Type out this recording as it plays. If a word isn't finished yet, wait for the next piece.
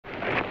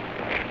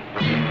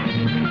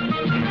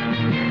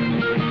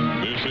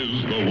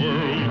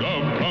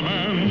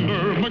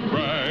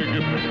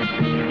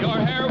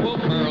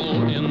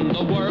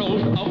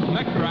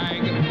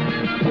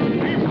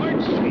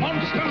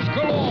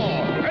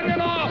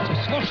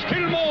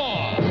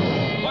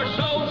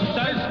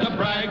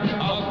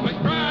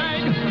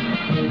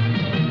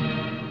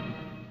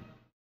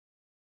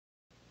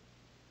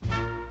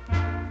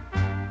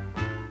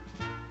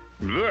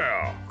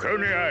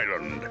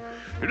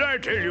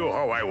tell you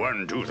how I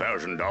won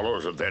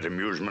 $2,000 at that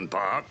amusement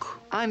park?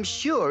 I'm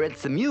sure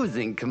it's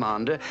amusing,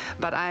 Commander,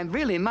 but I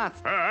really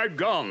must... I'd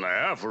gone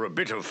there for a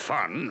bit of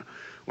fun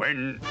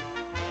when...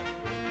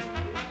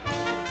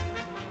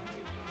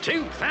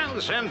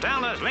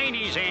 $2,000,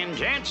 ladies and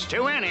gents,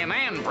 to any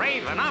man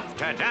brave enough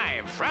to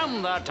dive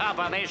from the top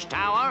of this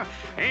tower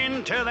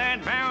into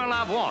that barrel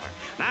of water.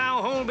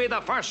 Now, who'll be the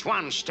first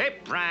one?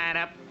 Step right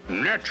up.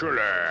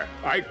 Naturally,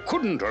 I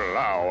couldn't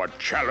allow a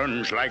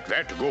challenge like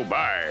that to go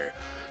by.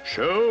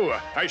 So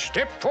I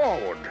stepped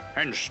forward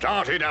and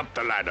started up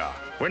the ladder.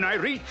 When I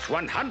reached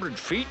 100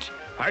 feet,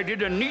 I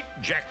did a neat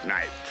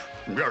jackknife.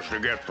 Just to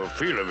get the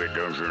feel of it,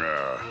 don't you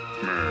know?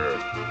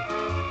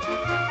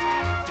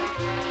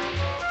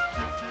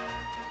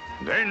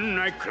 Then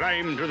I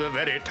climbed to the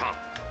very top.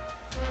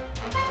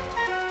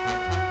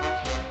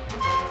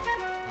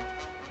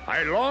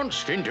 I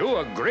launched into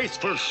a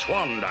graceful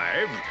swan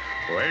dive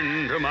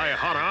when, to my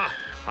horror,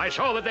 I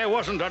saw that there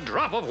wasn't a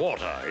drop of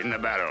water in the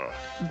barrel.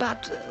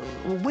 But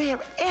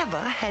wherever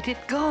had it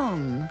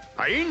gone?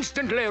 I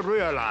instantly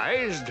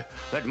realized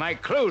that my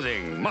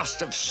clothing must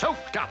have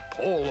soaked up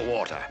all the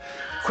water.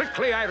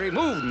 Quickly, I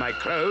removed my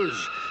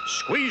clothes,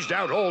 squeezed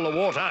out all the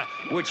water,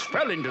 which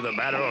fell into the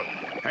barrel,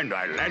 and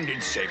I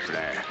landed safely.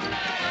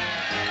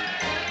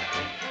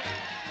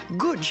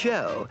 Good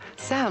show.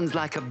 Sounds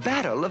like a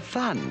barrel of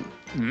fun.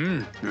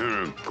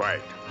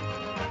 Quite.